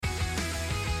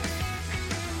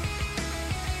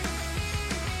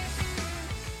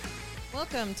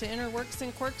Welcome to Inner Works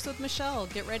and Quirks with Michelle.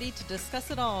 Get ready to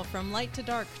discuss it all, from light to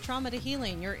dark, trauma to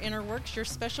healing, your inner works, your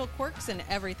special quirks, and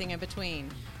everything in between.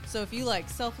 So if you like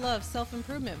self-love,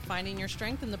 self-improvement, finding your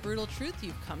strength, and the brutal truth,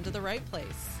 you've come to the right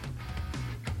place.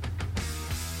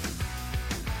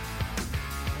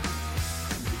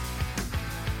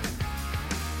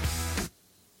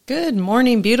 Good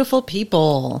morning, beautiful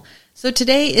people. So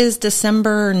today is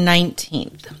December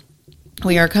 19th.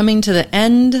 We are coming to the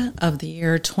end of the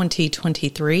year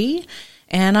 2023,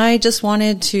 and I just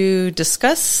wanted to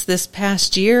discuss this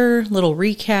past year, little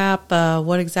recap,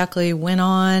 what exactly went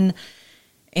on,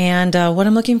 and what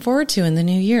I'm looking forward to in the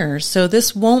new year. So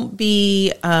this won't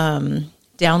be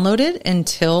downloaded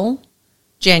until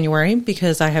January,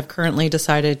 because I have currently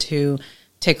decided to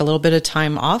take a little bit of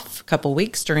time off, a couple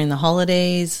weeks during the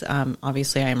holidays.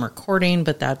 Obviously, I am recording,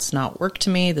 but that's not work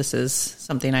to me. This is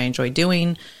something I enjoy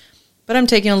doing. But I'm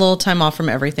taking a little time off from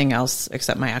everything else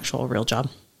except my actual real job.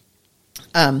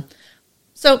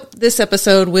 So this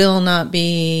episode will not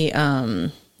be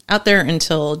out there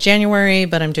until January,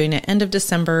 but I'm doing it end of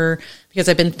December because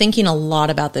I've been thinking a lot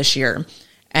about this year.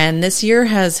 And this year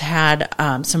has had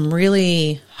some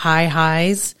really high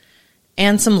highs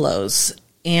and some lows.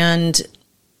 And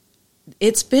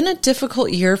it's been a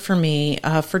difficult year for me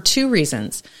for two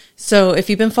reasons. So if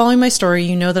you've been following my story,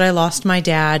 you know that I lost my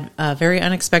dad very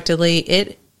unexpectedly.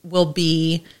 It will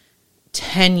be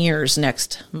 10 years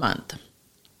next month.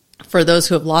 For those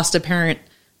who have lost a parent,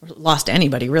 lost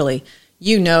anybody really,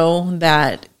 you know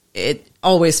that it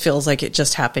always feels like it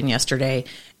just happened yesterday.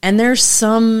 And there's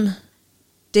some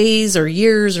days or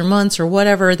years or months or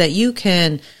whatever that you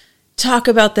can talk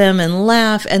about them and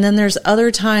laugh. And then there's other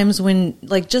times when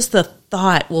like just the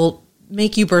thought will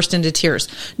make you burst into tears,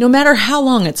 no matter how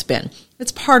long it's been.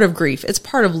 It's part of grief. It's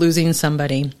part of losing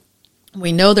somebody.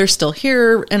 We know they're still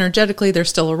here energetically. They're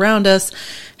still around us.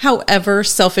 However,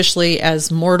 selfishly,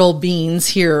 as mortal beings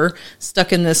here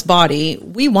stuck in this body,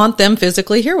 we want them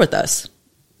physically here with us.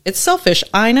 It's selfish,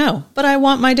 I know, but I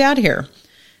want my dad here.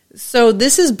 So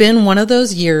this has been one of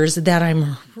those years that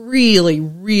I'm really,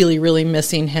 really, really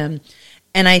missing him.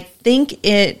 And I think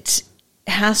it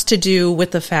has to do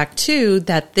with the fact, too,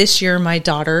 that this year my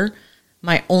daughter,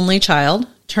 my only child,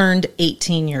 turned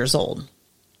 18 years old.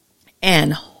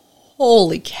 And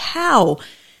holy cow,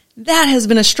 that has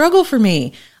been a struggle for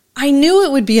me. I knew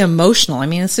it would be emotional. I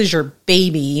mean, this is your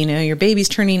baby, you know, your baby's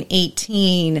turning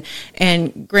 18.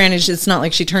 And granted, it's not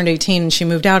like she turned 18 and she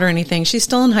moved out or anything. She's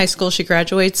still in high school. She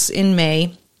graduates in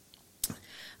May.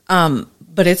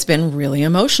 But it's been really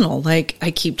emotional. Like,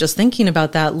 I keep just thinking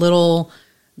about that little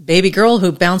baby girl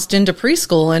who bounced into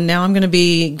preschool, and now I'm going to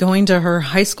be going to her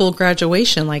high school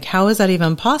graduation. Like, how is that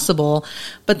even possible?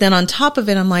 But then on top of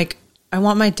it, I'm like, I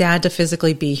want my dad to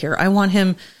physically be here. I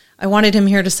wanted him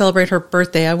here to celebrate her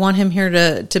birthday. I want him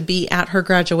here to be at her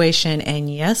graduation.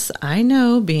 And yes, I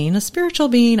know, being a spiritual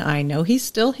being, I know he's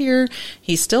still here.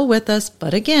 He's still with us.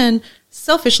 But again,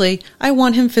 selfishly, I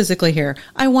want him physically here.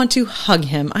 I want to hug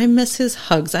him. I miss his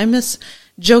hugs. I miss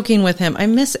joking with him. I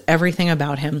miss everything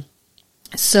about him.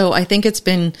 So I think it's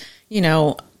been,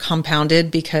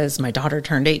 compounded because my daughter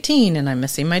turned 18 and I'm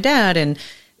missing my dad. And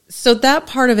so that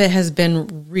part of it has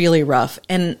been really rough.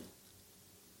 And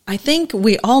I think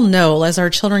we all know as our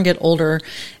children get older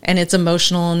and it's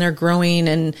emotional and they're growing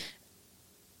and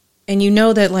you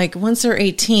know that like once they're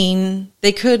 18,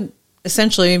 they could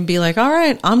essentially be like, all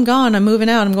right, I'm gone. I'm moving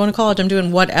out. I'm going to college. I'm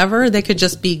doing whatever. They could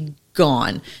just be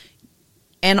gone.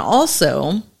 And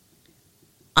also,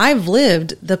 I've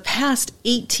lived the past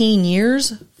 18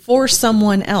 years for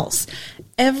someone else.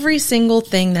 Every single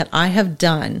thing that I have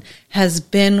done has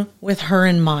been with her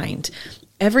in mind.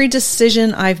 Every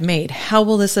decision I've made, how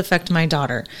will this affect my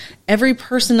daughter? Every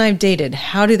person I've dated,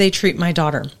 how do they treat my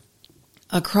daughter?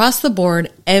 Across the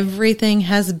board, everything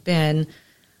has been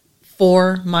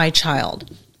for my child.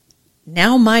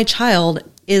 Now my child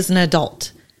is an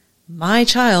adult. My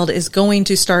child is going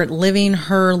to start living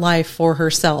her life for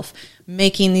herself,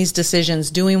 making these decisions,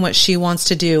 doing what she wants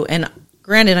to do. And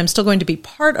granted, I'm still going to be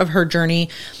part of her journey,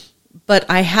 but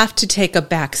I have to take a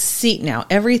back seat now.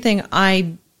 Everything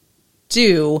I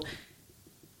do,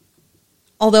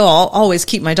 although I'll always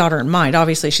keep my daughter in mind,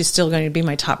 obviously she's still going to be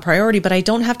my top priority, but I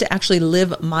don't have to actually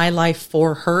live my life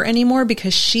for her anymore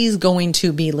because she's going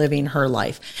to be living her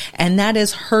life. And that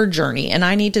is her journey. And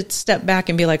I need to step back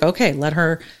and be like, okay, let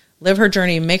her live her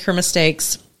journey, make her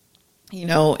mistakes,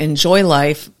 enjoy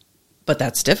life. But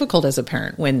that's difficult as a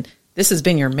parent when this has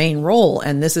been your main role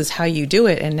and this is how you do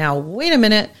it. And now, wait a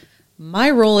minute,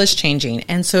 my role is changing.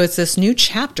 And so it's this new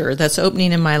chapter that's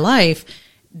opening in my life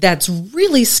that's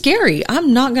really scary.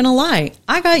 I'm not going to lie.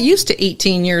 I got used to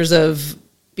 18 years of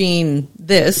being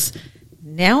this.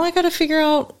 Now I got to figure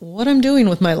out what I'm doing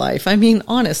with my life. I mean,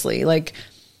 honestly, like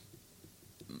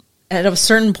at a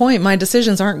certain point, my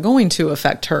decisions aren't going to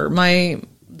affect her.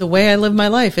 The way I live my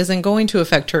life isn't going to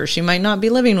affect her. She might not be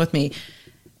living with me,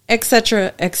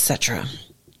 etc., etc.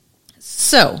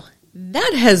 So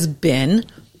that has been,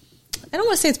 I don't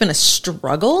want to say it's been a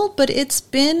struggle, but it's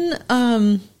been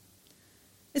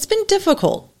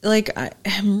difficult. Like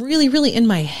I'm really, really in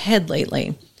my head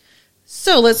lately.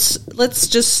 So let's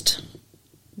just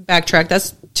backtrack.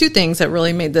 That's two things that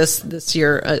really made this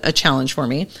year a challenge for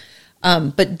me.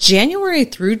 But January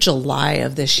through July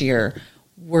of this year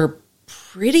were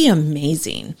pretty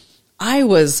amazing. I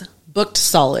was booked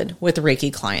solid with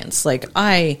Reiki clients. Like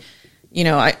I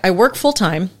work full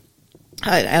time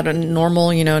at a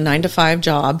normal, 9 to 5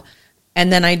 job.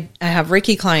 And then I have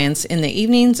Reiki clients in the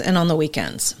evenings and on the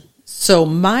weekends. So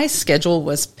my schedule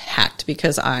was packed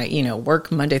because I,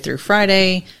 work Monday through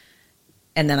Friday.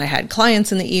 And then I had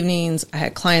clients in the evenings. I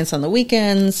had clients on the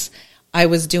weekends. I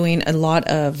was doing a lot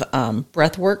of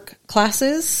breath work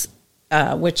classes,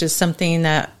 which is something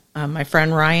that my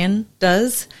friend Ryan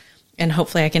does. And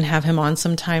hopefully I can have him on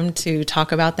sometime to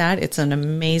talk about that. It's an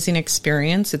amazing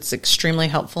experience. It's extremely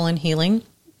helpful in healing.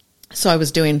 So I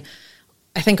was doing,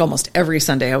 I think almost every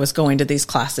Sunday I was going to these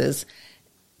classes.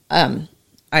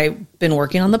 I've been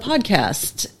working on the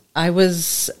podcast. I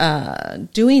was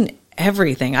doing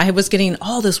everything. I was getting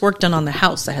all this work done on the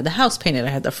house. I had the house painted. I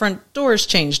had the front doors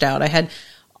changed out. I had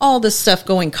all this stuff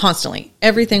going constantly.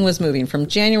 Everything was moving from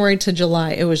January to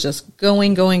July. It was just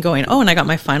going. Oh, and I got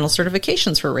my final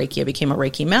certifications for Reiki. I became a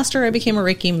Reiki master. I became a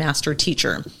Reiki master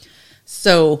teacher.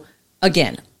 So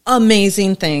again,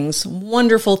 amazing things,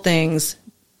 wonderful things,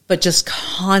 but just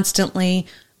constantly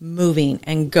moving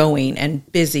and going and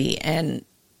busy. And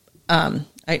I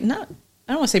don't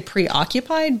want to say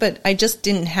preoccupied, but I just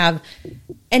didn't have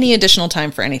any additional time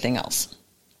for anything else.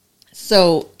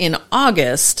 So in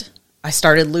August, I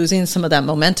started losing some of that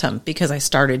momentum because I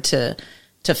started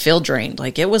to feel drained.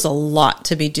 Like it was a lot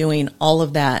to be doing all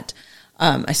of that.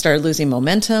 I started losing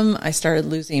momentum. I started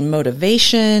losing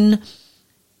motivation.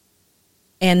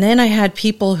 And then I had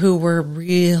people who were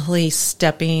really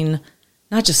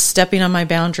not just stepping on my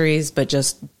boundaries, but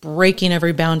just breaking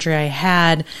every boundary I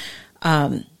had,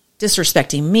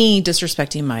 disrespecting me,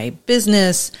 disrespecting my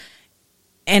business.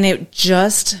 And it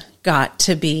just got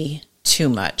to be too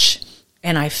much.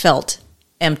 And I felt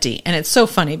empty. And it's so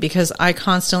funny because I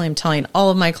constantly am telling all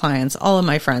of my clients, all of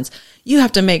my friends, you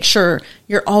have to make sure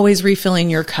you're always refilling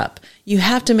your cup. You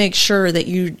have to make sure that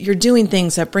you're doing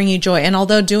things that bring you joy. And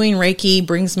although doing Reiki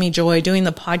brings me joy, doing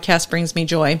the podcast brings me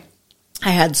joy, I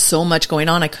had so much going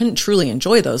on. I couldn't truly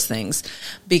enjoy those things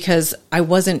because I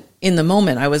wasn't in the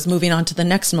moment. I was moving on to the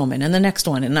next moment and the next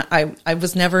one. And I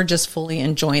was never just fully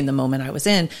enjoying the moment I was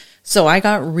in. So I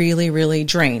got really, really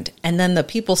drained. And then the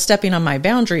people stepping on my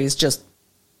boundaries just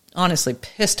honestly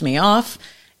pissed me off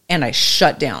and I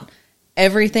shut down.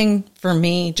 Everything for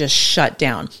me just shut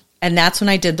down. And that's when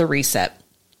I did the reset.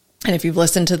 And if you've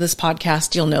listened to this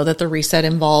podcast, you'll know that the reset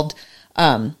involved,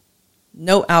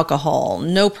 no alcohol,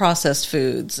 no processed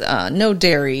foods, no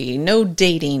dairy, no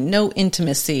dating, no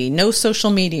intimacy, no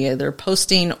social media, either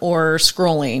posting or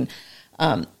scrolling.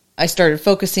 I started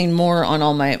focusing more on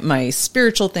all my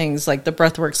spiritual things like the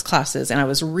breathworks classes, and I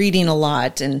was reading a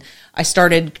lot, and I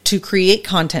started to create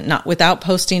content, not without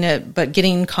posting it, but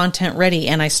getting content ready.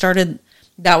 And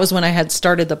that was when I had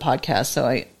started the podcast. So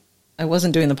I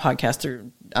wasn't doing the podcast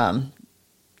through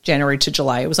January to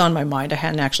July. It was on my mind. I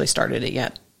hadn't actually started it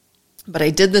yet. But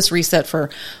I did this reset for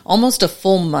almost a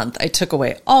full month. I took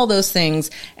away all those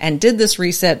things and did this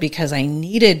reset because I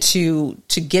needed to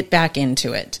get back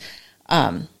into it.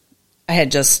 I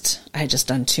had just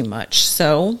done too much.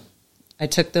 So I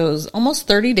took those almost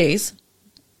 30 days.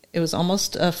 It was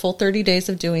almost a full 30 days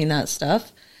of doing that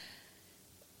stuff.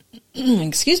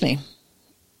 Excuse me.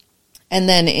 And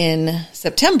then in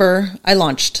September, I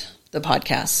launched the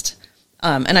podcast.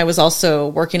 And I was also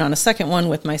working on a second one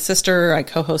with my sister. I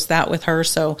co-host that with her.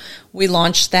 So we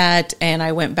launched that and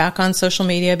I went back on social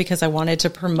media because I wanted to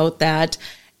promote that.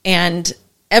 And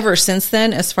ever since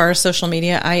then, as far as social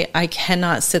media, I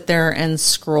cannot sit there and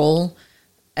scroll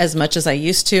as much as I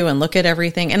used to and look at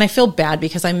everything. And I feel bad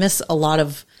because I miss a lot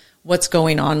of what's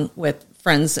going on with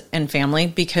friends and family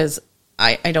because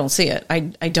I don't see it. I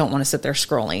don't want to sit there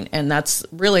scrolling. And that's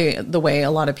really the way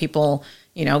a lot of people,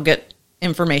 get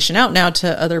information out now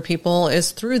to other people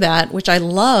is through that, which I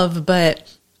love,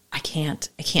 but I can't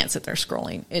sit there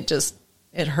scrolling.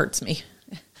 It hurts me.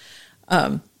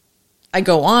 I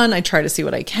go on, I try to see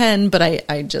what I can, but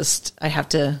I have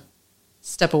to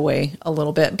step away a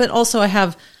little bit. But also I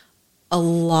have a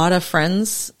lot of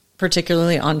friends,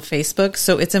 particularly on Facebook.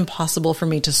 So it's impossible for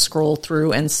me to scroll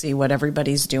through and see what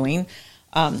everybody's doing.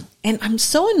 And I'm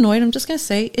so annoyed. I'm just going to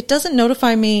say it doesn't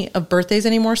notify me of birthdays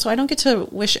anymore. So I don't get to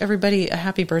wish everybody a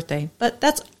happy birthday, but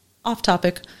that's off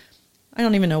topic. I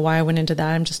don't even know why I went into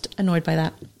that. I'm just annoyed by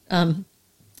that.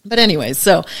 But anyways,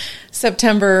 so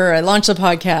September, I launched the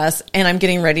podcast and I'm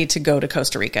getting ready to go to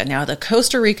Costa Rica. Now the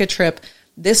Costa Rica trip,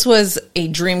 this was a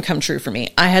dream come true for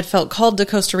me. I had felt called to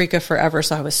Costa Rica forever.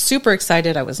 So I was super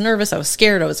excited. I was nervous. I was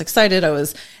scared. I was excited. I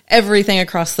was everything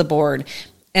across the board.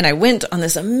 And I went on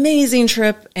this amazing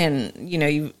trip. And,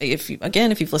 if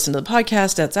you've listened to the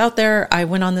podcast that's out there, I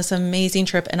went on this amazing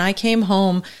trip and I came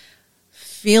home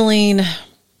feeling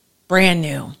brand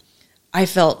new. I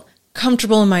felt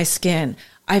comfortable in my skin.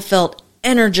 I felt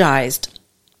energized.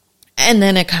 And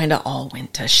then it kind of all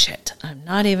went to shit. I'm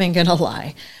not even going to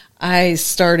lie. I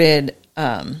started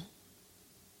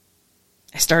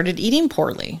eating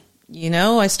poorly.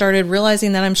 I started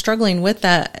realizing that I'm struggling with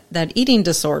that eating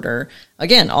disorder.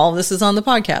 Again, all of this is on the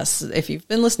podcast if you've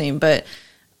been listening, but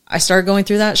I started going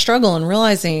through that struggle and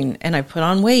realizing, and I put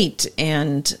on weight,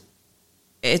 and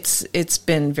it's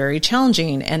been very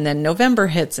challenging. And then November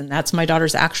hits, and that's my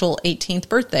daughter's actual 18th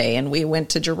birthday. And we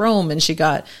went to Jerome and she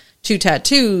got 2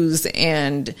 tattoos,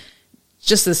 and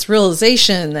just this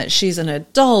realization that she's an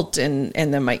adult, and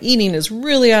then my eating is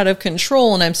really out of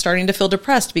control, and I'm starting to feel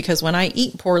depressed because when I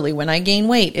eat poorly, when I gain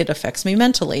weight, it affects me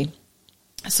mentally.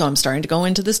 So I'm starting to go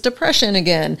into this depression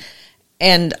again,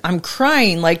 and I'm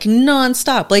crying like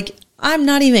nonstop. Like, I'm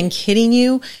not even kidding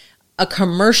you. A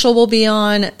commercial will be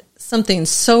on, something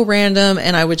so random,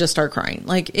 and I would just start crying.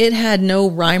 Like, it had no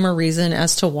rhyme or reason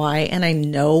as to why. And I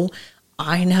know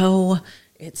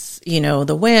it's,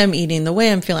 the way I'm eating, the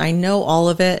way I'm feeling, I know all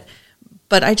of it,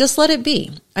 but I just let it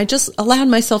be. I just allowed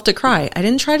myself to cry. I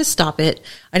didn't try to stop it.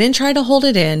 I didn't try to hold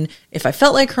it in. If I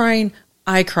felt like crying,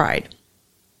 I cried.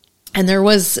 And there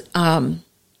was,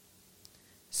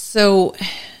 so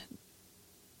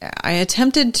I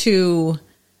attempted to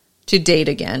date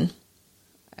again.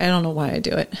 I don't know why I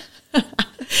do it,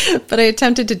 but I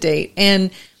attempted to date. And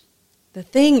the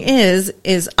thing is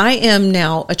I am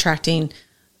now attracting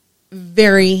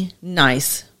very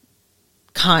nice,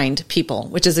 kind people,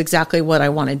 which is exactly what I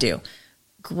want to do.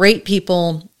 Great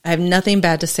people. I have nothing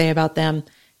bad to say about them.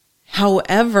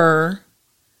 However,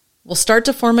 we'll start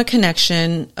to form a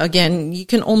connection. Again, you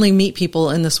can only meet people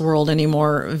in this world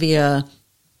anymore via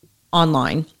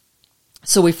online.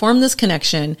 So we form this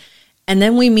connection, and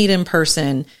then we meet in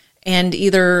person, and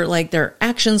either like their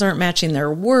actions aren't matching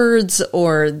their words,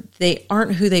 or they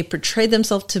aren't who they portrayed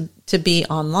themselves to be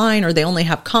online, or they only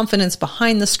have confidence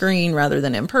behind the screen rather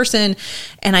than in person.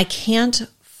 And I can't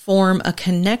form a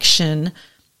connection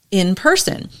in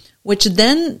person, which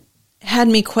then had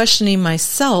me questioning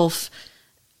myself.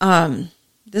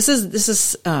 This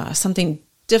is something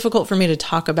difficult for me to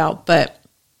talk about, but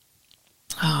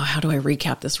how do I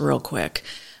recap this real quick?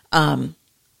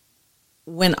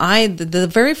 When the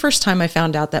very first time I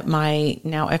found out that my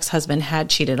now ex-husband had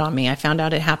cheated on me, I found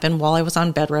out it happened while I was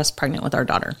on bed rest pregnant with our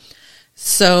daughter.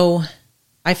 So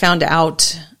I found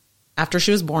out after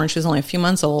she was born. She was only a few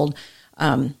months old.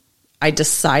 I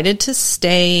decided to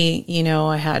stay.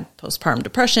 I had postpartum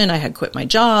depression. I had quit my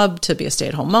job to be a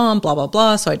stay-at-home mom, blah, blah,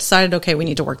 blah. So I decided, okay, we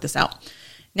need to work this out.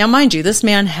 Now, mind you, this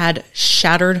man had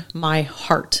shattered my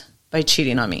heart by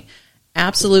cheating on me.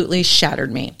 Absolutely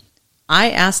shattered me.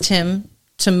 I asked him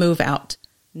to move out,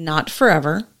 not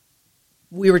forever.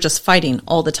 We were just fighting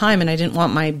all the time, and I didn't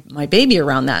want my baby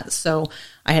around that. So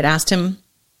I had asked him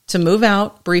to move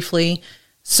out briefly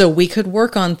so we could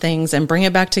work on things and bring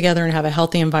it back together and have a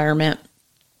healthy environment.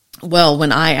 Well,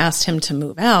 when I asked him to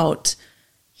move out,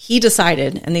 he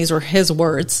decided, and these were his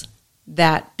words,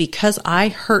 that because I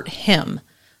hurt him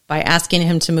by asking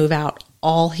him to move out,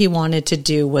 all he wanted to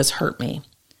do was hurt me.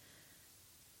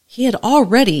 He had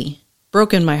already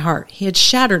broken my heart. He had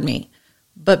shattered me.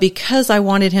 But because I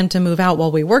wanted him to move out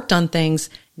while we worked on things,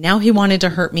 now he wanted to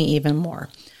hurt me even more.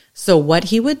 So what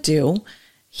he would do,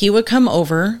 he would come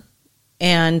over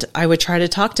and I would try to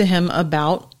talk to him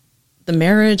about the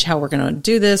marriage, how we're going to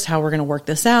do this, how we're going to work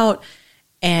this out.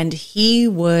 And he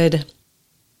would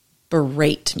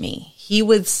berate me. He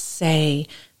would say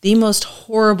the most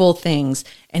horrible things,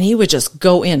 and he would just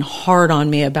go in hard on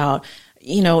me about,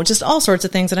 just all sorts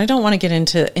of things. And I don't want to get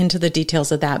into the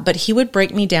details of that, but he would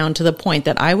break me down to the point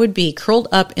that I would be curled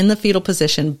up in the fetal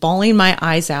position, bawling my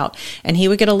eyes out, and he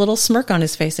would get a little smirk on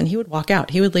his face and he would walk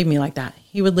out. He would leave me like that.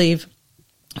 He would leave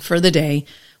for the day,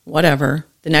 whatever.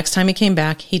 The next time he came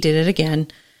back, he did it again.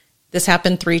 This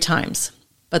happened 3 times.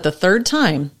 But the third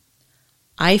time,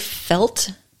 I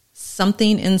felt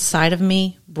something inside of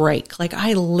me break. Like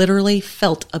I literally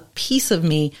felt a piece of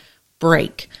me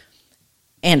break.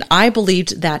 And I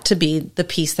believed that to be the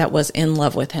piece that was in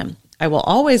love with him. I will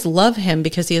always love him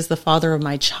because he is the father of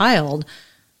my child.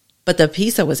 But the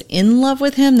piece that was in love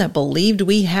with him, that believed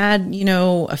we had,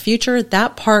 a future,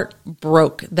 that part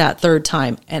broke that third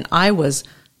time. And I was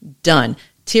done.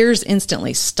 Tears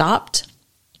instantly stopped.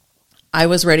 I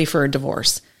was ready for a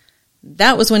divorce.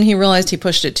 That was when he realized he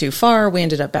pushed it too far. We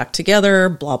ended up back together,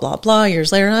 blah, blah, blah.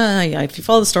 Years later, if you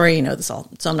follow the story, you know this all.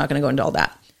 So I'm not going to go into all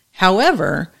that.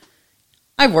 However,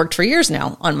 I've worked for years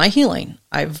now on my healing.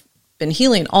 I've been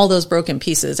healing all those broken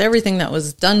pieces, everything that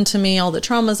was done to me, all the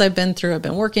traumas I've been through. I've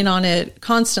been working on it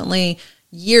constantly,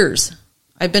 years.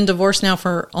 I've been divorced now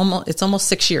for almost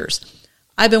 6 years.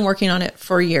 I've been working on it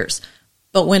for years.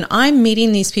 But when I'm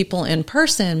meeting these people in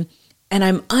person and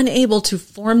I'm unable to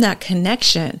form that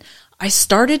connection, I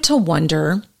started to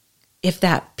wonder if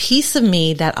that piece of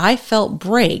me that I felt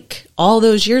break all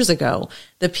those years ago,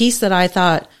 the piece that I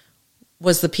thought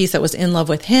was the piece that was in love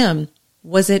with him,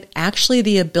 was it actually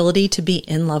the ability to be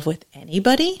in love with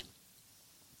anybody?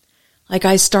 Like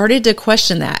I started to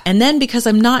question that. And then because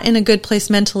I'm not in a good place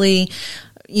mentally,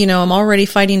 I'm already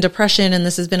fighting depression and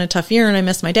this has been a tough year and I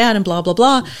miss my dad and blah, blah,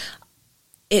 blah.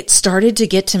 It started to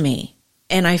get to me.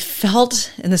 And I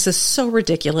felt, and this is so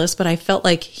ridiculous, but I felt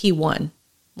like he won.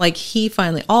 Like he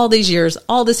finally, all these years,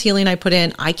 all this healing I put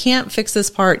in, I can't fix this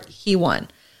part. He won.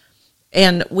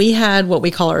 And we had what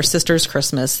we call our sister's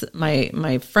Christmas.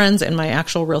 My friends and my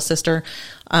actual real sister,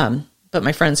 but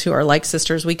my friends who are like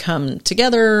sisters, we come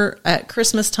together at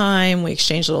Christmas time. We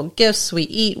exchange little gifts. We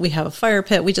eat. We have a fire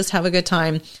pit. We just have a good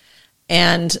time.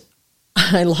 And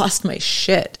I lost my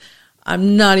shit.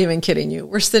 I'm not even kidding you.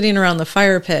 We're sitting around the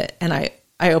fire pit and I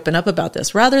open up about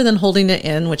this. Rather than holding it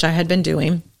in, which I had been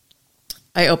doing,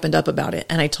 I opened up about it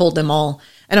and I told them all,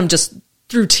 and I'm just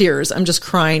through tears. I'm just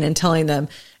crying and telling them.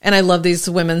 And I love these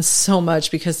women so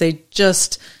much because they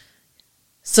just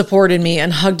supported me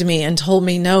and hugged me and told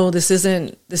me, no, this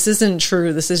isn't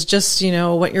true. This is just,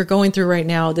 what you're going through right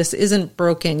now. This isn't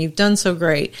broken. You've done so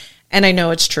great. And I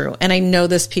know it's true. And I know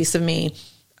this piece of me,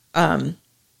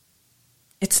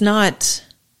 it's not,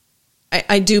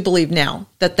 I do believe now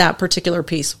that particular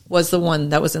piece was the one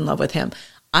that was in love with him.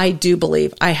 I do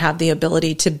believe I have the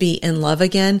ability to be in love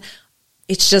again.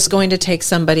 It's just going to take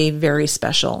somebody very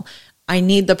special. I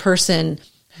need the person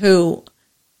who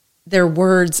their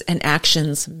words and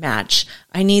actions match.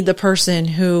 I need the person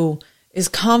who is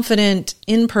confident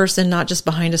in person, not just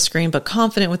behind a screen, but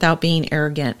confident without being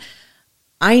arrogant.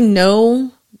 I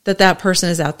know that person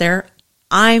is out there.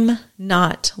 I'm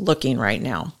not looking right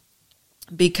now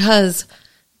because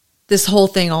this whole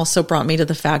thing also brought me to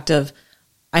the fact of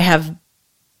I have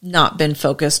not been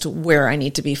focused where I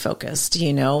need to be focused.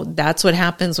 That's what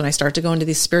happens when I start to go into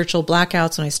these spiritual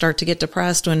blackouts, when I start to get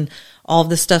depressed, when all of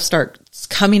this stuff starts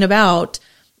coming about.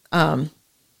 I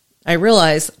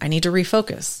realize I need to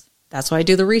refocus. That's why I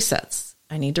do the resets.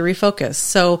 I need to refocus.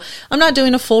 So I'm not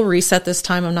doing a full reset this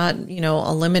time. I'm not,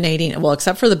 eliminating, well,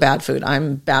 except for the bad food.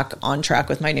 I'm back on track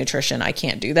with my nutrition. I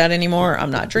can't do that anymore. I'm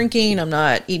not drinking. I'm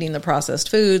not eating the processed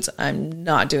foods. I'm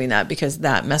not doing that because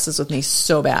that messes with me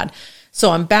so bad.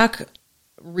 So I'm back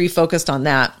refocused on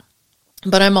that,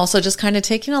 but I'm also just kind of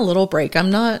taking a little break.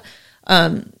 I'm not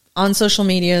on social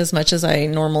media as much as I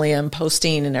normally am,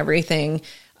 posting and everything,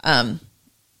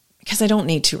 because I don't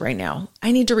need to right now.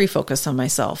 I need to refocus on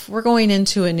myself. We're going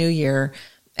into a new year,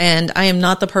 and I am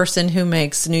not the person who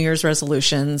makes New Year's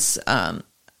resolutions.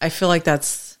 I feel like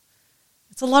it's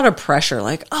a lot of pressure,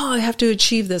 like, oh, I have to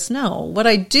achieve this. No, what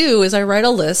I do is I write a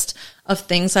list of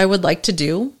things I would like to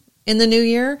do in the new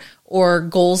year or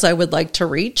goals I would like to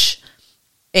reach.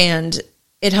 And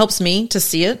it helps me to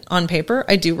see it on paper.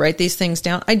 I do write these things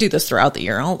down. I do this throughout the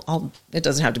year. It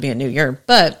doesn't have to be a new year,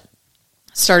 but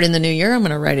starting the new year, I'm going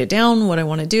to write it down, what I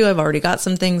want to do. I've already got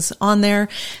some things on there,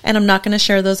 and I'm not going to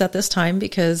share those at this time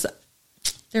because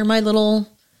they're my little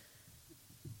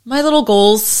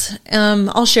goals.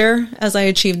 I'll share as I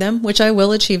achieve them, which I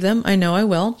will achieve them. I know I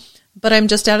will. But I'm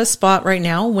just at a spot right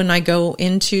now when I go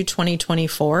into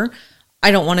 2024.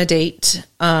 I don't want to date.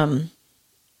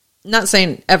 Not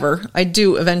saying ever. I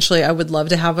do eventually. I would love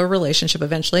to have a relationship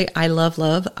eventually. I love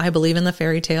love. I believe in the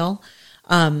fairy tale.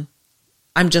 I'm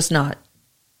just not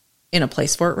in a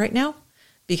place for it right now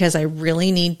because I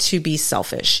really need to be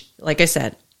selfish. Like I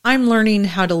said, I'm learning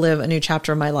how to live a new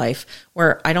chapter of my life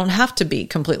where I don't have to be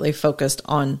completely focused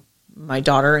on my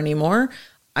daughter anymore.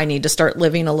 I need to start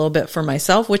living a little bit for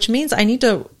myself, which means I need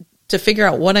to figure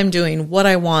out what I'm doing, what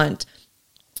I want,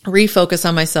 refocus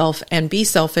on myself and be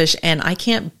selfish. And I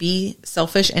can't be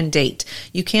selfish and date.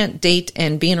 You can't date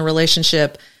and be in a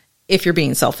relationship if you're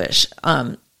being selfish.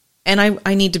 And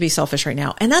I need to be selfish right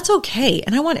now. And that's okay.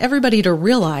 And I want everybody to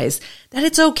realize that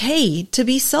it's okay to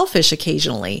be selfish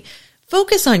occasionally.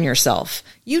 Focus on yourself.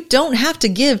 You don't have to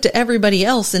give to everybody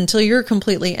else until you're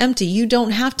completely empty. You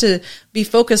don't have to be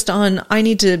focused on, I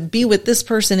need to be with this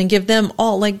person and give them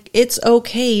all. Like, it's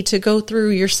okay to go through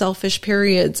your selfish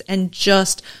periods and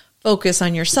just focus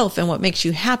on yourself and what makes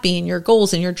you happy and your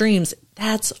goals and your dreams.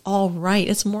 That's all right.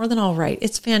 It's more than all right.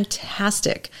 It's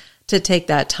fantastic to take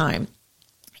that time.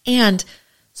 And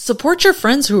support your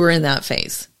friends who are in that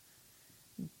phase.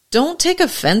 Don't take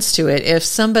offense to it if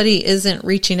somebody isn't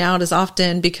reaching out as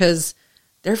often because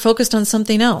they're focused on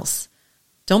something else.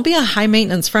 Don't be a high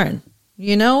maintenance friend.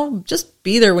 Just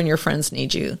be there when your friends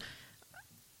need you.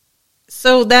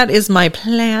 So that is my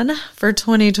plan for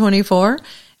 2024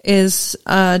 is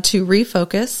to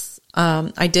refocus.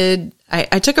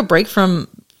 I took a break from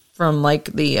like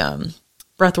the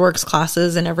Breathworks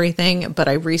classes and everything, but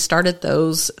I restarted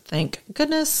those, thank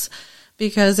goodness,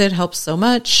 because it helps so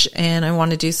much. And I want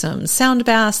to do some sound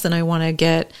baths and I want to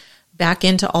get back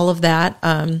into all of that.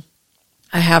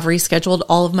 I have rescheduled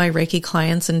all of my Reiki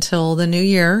clients until the new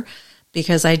year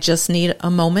because I just need a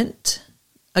moment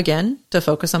again to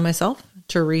focus on myself,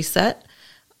 to reset.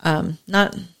 I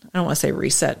don't want to say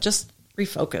reset, just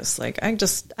refocus. Like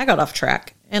I got off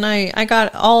track and I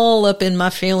got all up in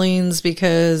my feelings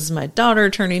because my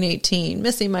daughter turning 18,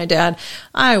 missing my dad.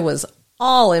 I was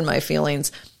all in my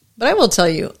feelings. But I will tell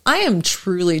you, I am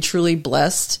truly, truly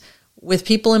blessed with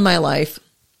people in my life.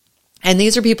 And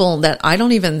these are people that I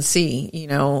don't even see,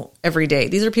 every day.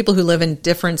 These are people who live in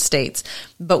different states.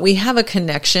 But we have a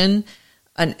connection,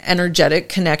 an energetic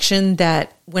connection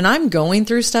that when I'm going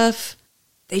through stuff,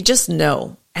 they just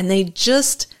know. And they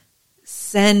just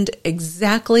send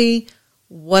exactly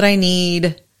what I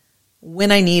need,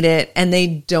 when I need it. And they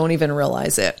don't even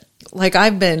realize it. Like,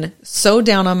 I've been so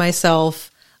down on myself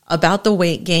about the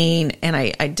weight gain. And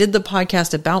I did the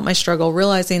podcast about my struggle,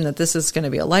 realizing that this is going to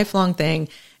be a lifelong thing.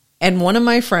 And one of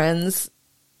my friends,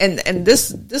 and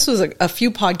this was a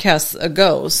few podcasts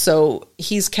ago, so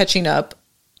he's catching up,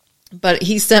 but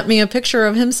he sent me a picture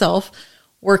of himself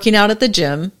working out at the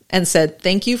gym and said,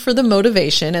 thank you for the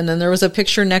motivation. And then there was a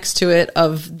picture next to it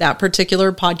of that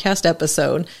particular podcast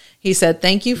episode. He said,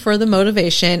 thank you for the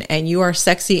motivation and you are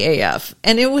sexy AF.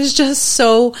 And it was just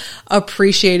so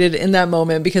appreciated in that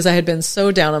moment because I had been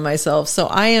so down on myself. So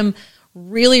I am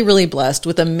really, really blessed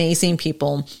with amazing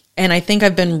people. And I think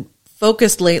I've been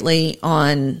focused lately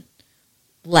on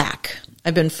lack.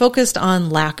 I've been focused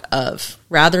on lack of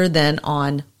rather than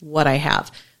on what I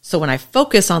have. So when I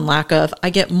focus on lack of, I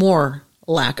get more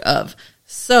lack of.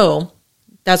 So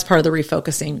that's part of the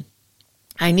refocusing.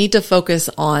 I need to focus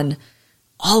on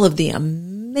all of the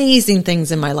amazing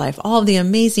things in my life, all of the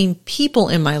amazing people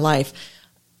in my life.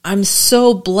 I'm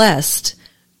so blessed.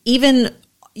 Even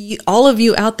all of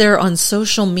you out there on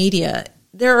social media,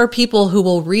 there are people who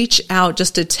will reach out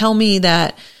just to tell me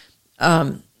that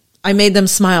I made them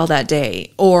smile that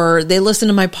day, or they listened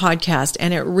to my podcast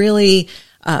and it really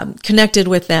connected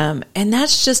with them. And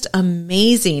that's just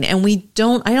amazing. And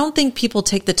I don't think people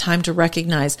take the time to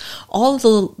recognize all the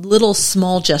little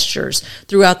small gestures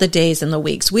throughout the days and the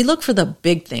weeks. We look for the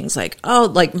big things like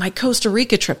my Costa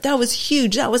Rica trip. That was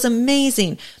huge. That was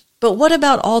amazing. But what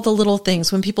about all the little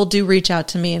things when people do reach out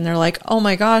to me and they're like, oh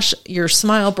my gosh, your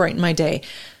smile brightened my day.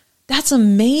 That's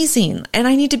amazing. And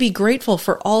I need to be grateful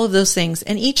for all of those things.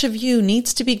 And each of you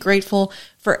needs to be grateful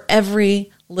for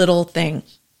every little thing.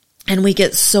 And we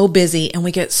get so busy and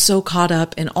we get so caught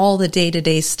up in all the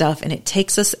day-to-day stuff, and it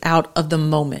takes us out of the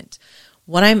moment.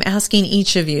 What I'm asking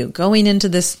each of you going into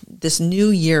this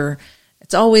new year,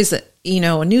 it's always, a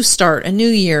new start, a new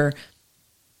year.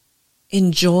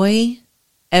 Enjoy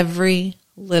every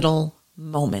little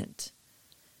moment.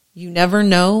 You never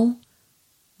know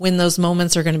when those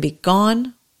moments are going to be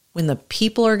gone, when the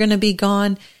people are going to be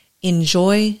gone.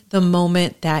 Enjoy the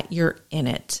moment that you're in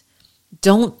it.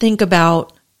 Don't think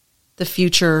about the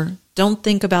future. Don't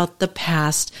think about the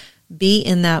past. Be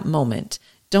in that moment.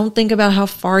 Don't think about how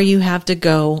far you have to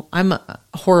go. I'm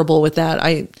horrible with that.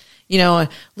 I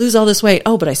lose all this weight.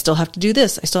 Oh, but I still have to do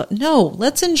this. No,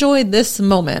 let's enjoy this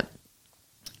moment.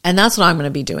 And that's what I'm going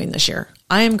to be doing this year.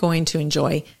 I am going to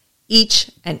enjoy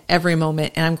each and every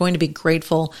moment, and I'm going to be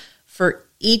grateful for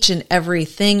each and every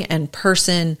thing and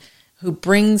person who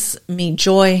brings me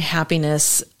joy,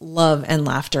 happiness, love, and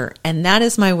laughter. And that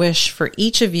is my wish for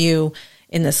each of you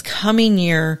in this coming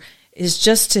year, is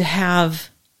just to have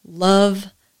love,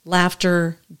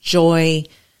 laughter, joy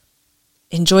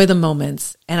enjoy the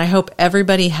moments. And I hope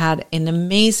everybody had an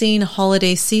amazing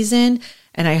holiday season.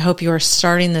 And I hope you are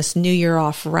starting this new year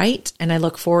off right. And I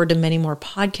look forward to many more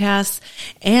podcasts.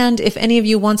 And if any of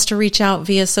you wants to reach out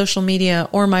via social media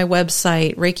or my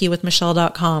website,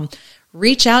 ReikiWithMichelle.com,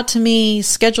 reach out to me,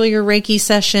 schedule your Reiki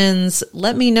sessions.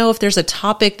 Let me know if there's a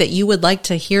topic that you would like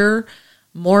to hear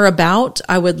more about.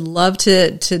 I would love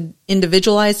to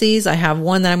individualize these. I have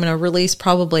one that I'm going to release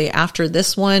probably after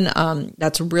this one.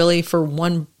 That's really for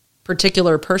one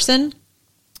particular person.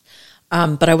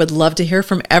 But I would love to hear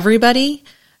from everybody.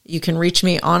 You can reach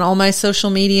me on all my social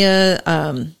media,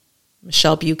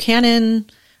 Michelle Buchanan,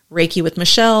 Reiki with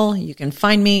Michelle. You can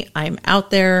find me. I'm out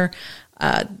there.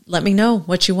 Let me know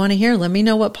what you want to hear. Let me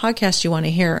know what podcast you want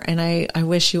to hear. And I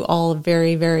wish you all a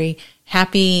very, very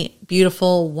happy,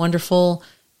 beautiful, wonderful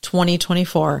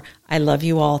 2024. I love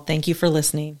you all. Thank you for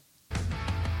listening.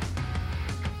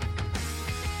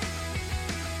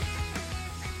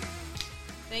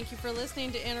 Thank you for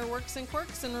listening to Inner Works and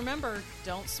Quirks. And remember,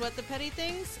 don't sweat the petty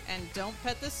things and don't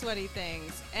pet the sweaty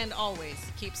things. And always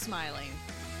keep smiling.